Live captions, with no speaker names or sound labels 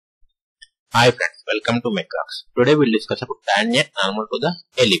Hi friends, welcome to MechCards. Today we'll discuss about tangent normal to the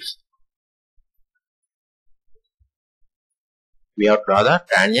ellipse. We have to draw the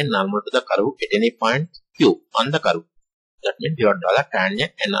tangent normal to the curve at any point Q on the curve. That means we have to draw the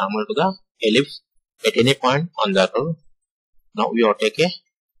tangent and normal to the ellipse at any point on the curve. Now we have to take a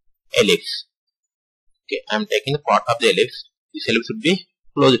ellipse. Okay, I am taking the part of the ellipse. This ellipse would be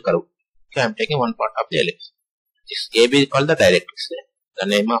closed curve. Okay, I am taking one part of the ellipse. This AB is called the directrix. The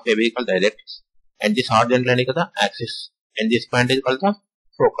name of AB is called directrix. And this horizontal line is called the axis. And this point is called the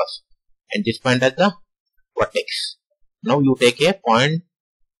focus. And this point is the vertex. Now you take a point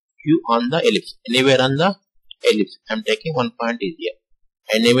Q on the ellipse. Anywhere on the ellipse. I am taking one point is here.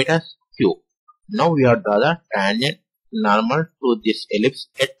 And name it as Q. Now we have draw the tangent normal to this ellipse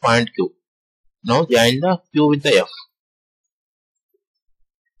at point Q. Now join the Q with the F.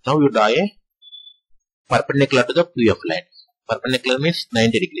 Now you draw a perpendicular to the QF line. Perpendicular means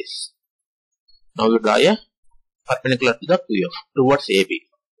 90 degrees. Now you draw a perpendicular to the QF towards AB.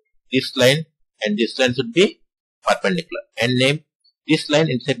 This line and this line should be perpendicular. And name this line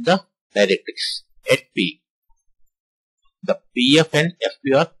inside the directrix at P. The PF and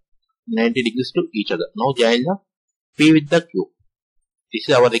FP are 90 degrees to each other. Now join the P with the Q. This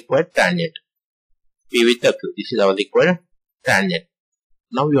is our required tangent. P with the Q. This is our required tangent.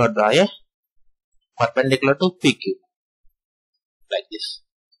 Now you draw a perpendicular to PQ. Like this.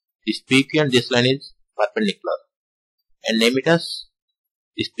 This PQ and this line is perpendicular. And name it as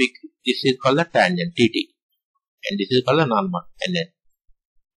this PQ. This is called the tangent TT. And this is called the normal NN.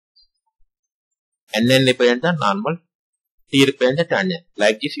 NN represents the normal. T represents the tangent.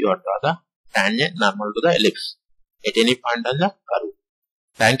 Like this you draw the tangent normal to the ellipse at any point on the curve.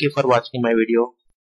 Thank you for watching my video.